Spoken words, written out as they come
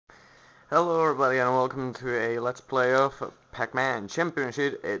Hello everybody and welcome to a Let's Play of Pac-Man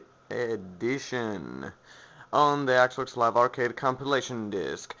Championship Edition on the Xbox Live Arcade compilation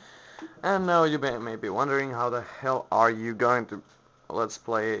disc. And now you may be wondering how the hell are you going to Let's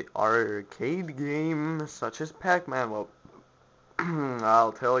Play arcade game such as Pac-Man. Well,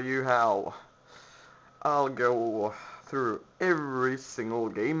 I'll tell you how. I'll go through every single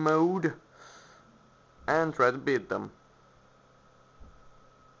game mode and try to beat them.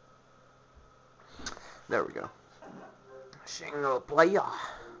 There we go. Single player.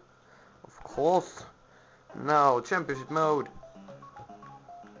 Of course. Now, championship mode.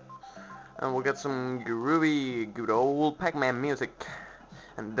 And we'll get some groovy, good old Pac-Man music.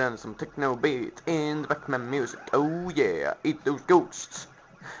 And then some techno beat in the Pac-Man music. Oh yeah, eat those ghosts.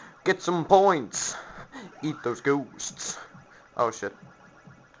 Get some points. Eat those ghosts. Oh shit.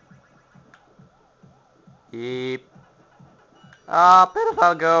 Eep. Ah,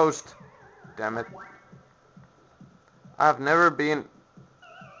 pedophile ghost. Damn it. I've never been...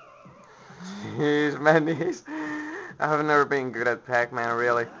 Jeez, man, I've never been good at Pac-Man,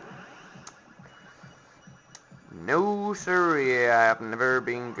 really. No, sirree, I have never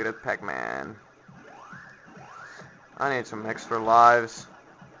been good at Pac-Man. I need some extra lives.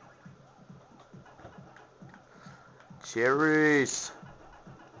 Cherries.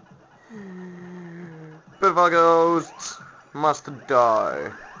 Pedophile ghosts must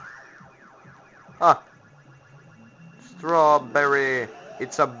die. Ah. Strawberry.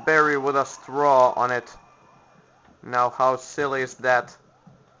 It's a berry with a straw on it. Now how silly is that?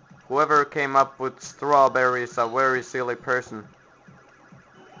 Whoever came up with strawberry is a very silly person.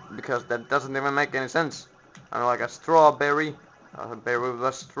 Because that doesn't even make any sense. I mean, like a strawberry. A berry with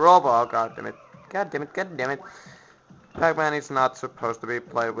a straw. Oh, god damn it. God damn it, god damn it. Pac-Man is not supposed to be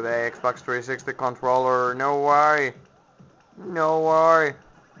played with a Xbox 360 controller. No way. No way.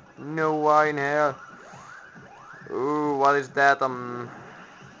 No way in hell. Ooh, what is that?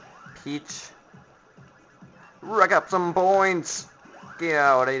 Peach. Rack up some points. Get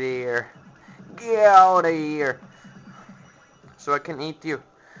out of here. Get out of here. So I can eat you.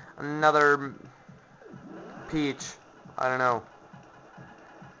 Another peach. I don't know.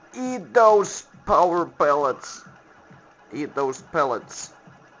 Eat those power pellets. Eat those pellets.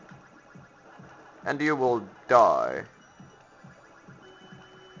 And you will die.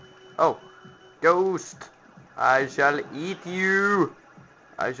 Oh. Ghost. I shall eat you.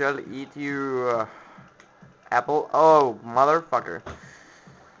 I shall eat you. Apple. Oh, motherfucker.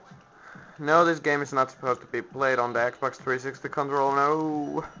 No, this game is not supposed to be played on the Xbox 360 controller.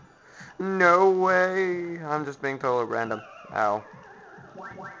 No. No way. I'm just being totally random. Ow.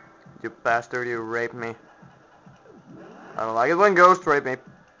 You bastard, you raped me. I don't like it when ghosts rape me.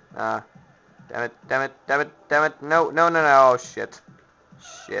 Damn it, damn it, damn it, damn it. No, no, no, no. Oh, shit.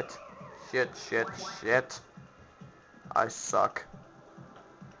 Shit. Shit, shit, shit. I suck.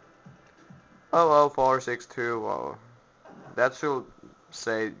 00462. Oh, that should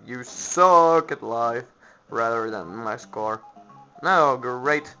say you suck at life rather than my score. No,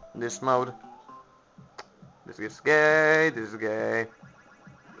 great. This mode. This is gay. This is gay.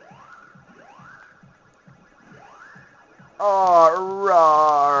 Oh,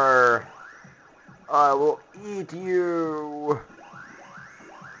 roar! I will eat you.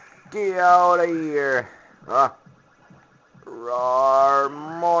 Get out of here. Ah. Roar,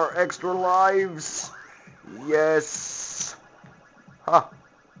 more extra lives. Yes. Ha.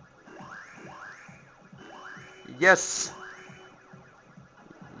 Yes.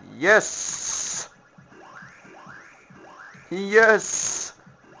 Yes. Yes.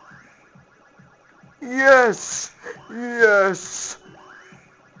 Yes. Yes.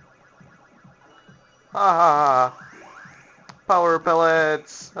 Ha ha ha. Power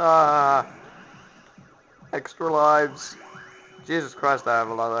pellets. Ah. Extra lives. Jesus Christ, I have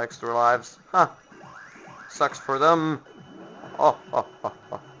a lot of extra lives. Huh. Sucks for them. Oh, oh, oh,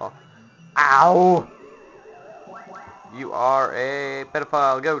 oh, oh. Ow! You are a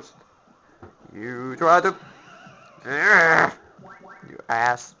pedophile ghost. You try to... You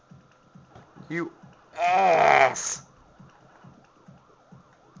ass. You ass!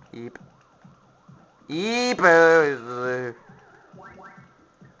 Eep. Eep! Well,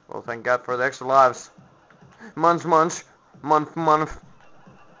 thank God for the extra lives. Munch, munch. Month, month.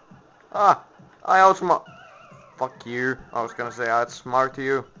 Ah, I outsmart. Fuck you. I was gonna say I outsmart you.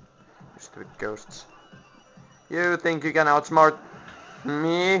 You stupid ghosts. You think you can outsmart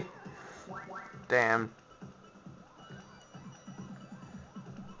me? Damn.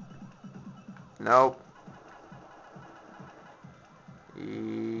 Nope.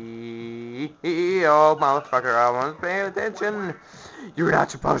 Oh, motherfucker, I won't pay attention. You're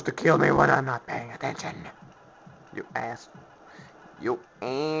not supposed to kill me when I'm not paying attention. You ass. You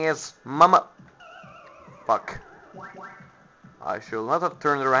ass. Mama. Fuck. I should not have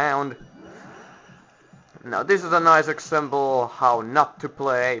turned around. Now this is a nice example how not to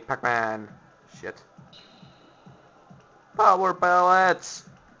play Pac-Man. Shit. Power pellets!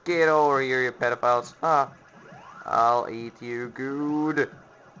 Get over here, you pedophiles. Ah. I'll eat you good.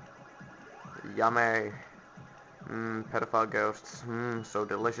 Yummy. Pedophile ghosts. So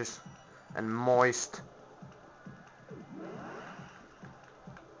delicious. And moist.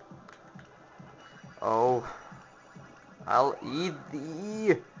 Oh. I'll eat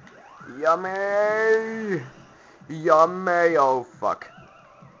thee. Yummy! Yummy! Oh, fuck.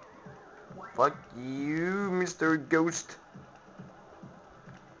 Fuck you, Mr. Ghost.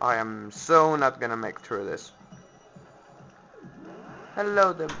 I am so not gonna make through this.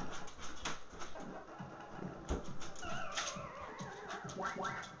 Hello there.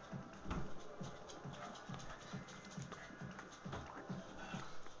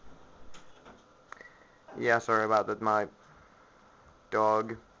 Yeah, sorry about that. My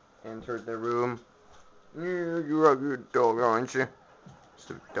dog entered the room. You're a good dog, aren't you?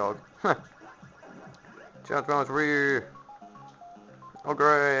 Stupid dog. Chat round 3. Oh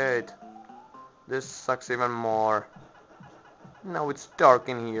great. This sucks even more. Now it's dark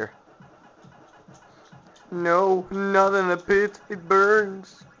in here. No, not in the pit. It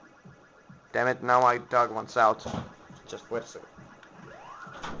burns. Damn it, now my dog wants out. Just wait a second.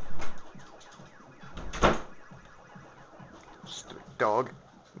 Stupid dog.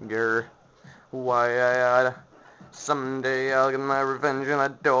 Grr. Why, someday I'll get my revenge on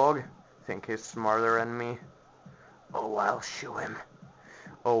that dog. Think he's smarter than me. Oh, I'll show him.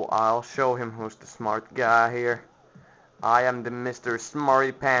 Oh, I'll show him who's the smart guy here. I am the Mr.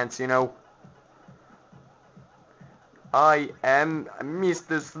 Smarty Pants, you know. I am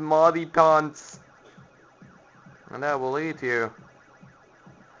Mr. Smarty Pants. And I will eat you.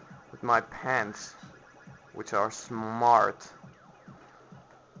 With my pants. Which are smart.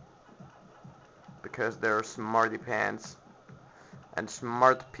 Because they're smarty pants. And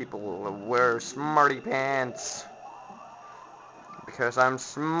smart people wear smarty pants. Because I'm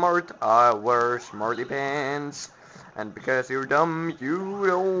smart, I wear smarty pants. And because you're dumb, you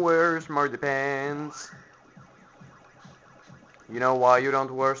don't wear smarty pants. You know why you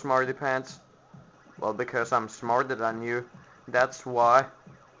don't wear smarty pants? Well, because I'm smarter than you. That's why.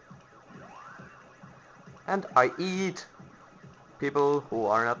 And I eat people who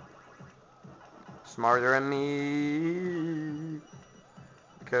are not smarter than me.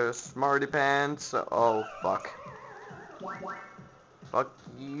 Because smarty pants. Oh, fuck. Fuck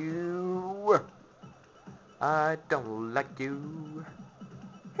you. I don't like you.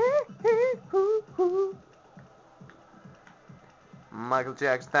 Michael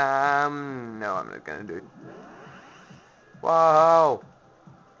Jackson time. No, I'm not gonna do it. Wow.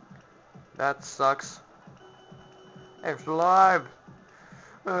 That sucks. Extra life.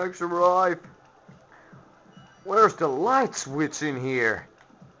 Extra life. Where's the light switch in here?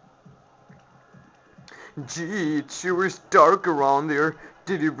 Gee, it sure is dark around there.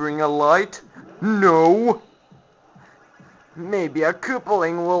 Did you bring a light? No. Maybe a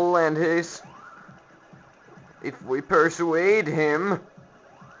coupling will lend his. If we persuade him.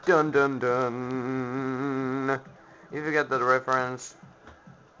 Dun dun dun. If you get that reference,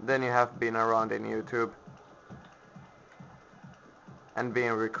 then you have been around in YouTube. And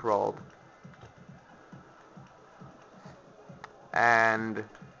being rickrolled. And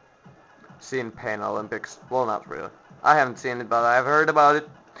seen Pain Olympics. Well, not really. I haven't seen it, but I've heard about it.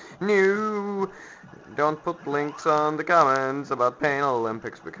 No, don't put links on the comments about Pain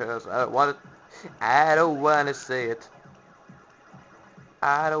Olympics because I don't want it. I don't want to say it.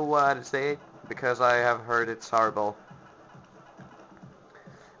 I don't want to say it because I have heard it's horrible.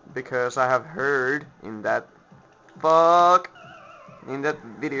 Because I have heard in that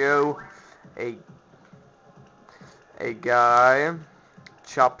video a guy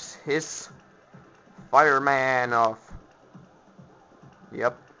chops his fireman off.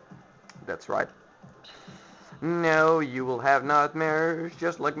 Yep, that's right. No, you will have nightmares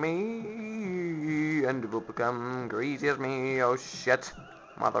just like me, and you will become greasy as me. Oh shit,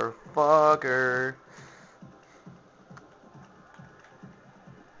 motherfucker.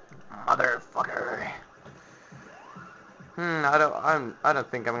 Motherfucker. I don't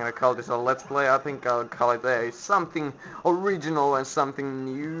think I'm gonna call this a let's play. I think I'll call it a something original and something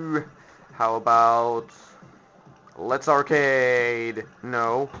new. How about Let's Arcade?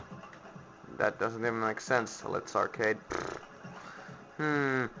 No, that doesn't even make sense. Let's Arcade.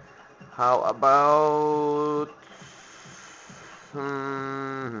 How about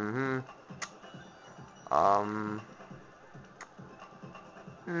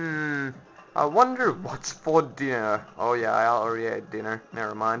I wonder what's for dinner. Oh yeah, I already ate dinner.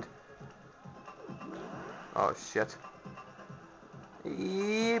 Never mind. Oh shit.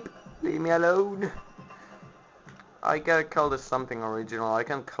 Yep. Leave me alone. I gotta call this something original. I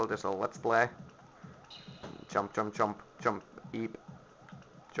can't call this a let's play. Jump, jump, jump, jump, eep.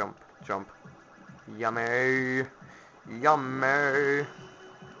 Jump, jump. Yummy. Yummy.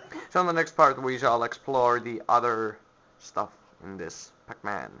 So in the next part we shall explore the other stuff in this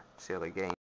Pac-Man silly game.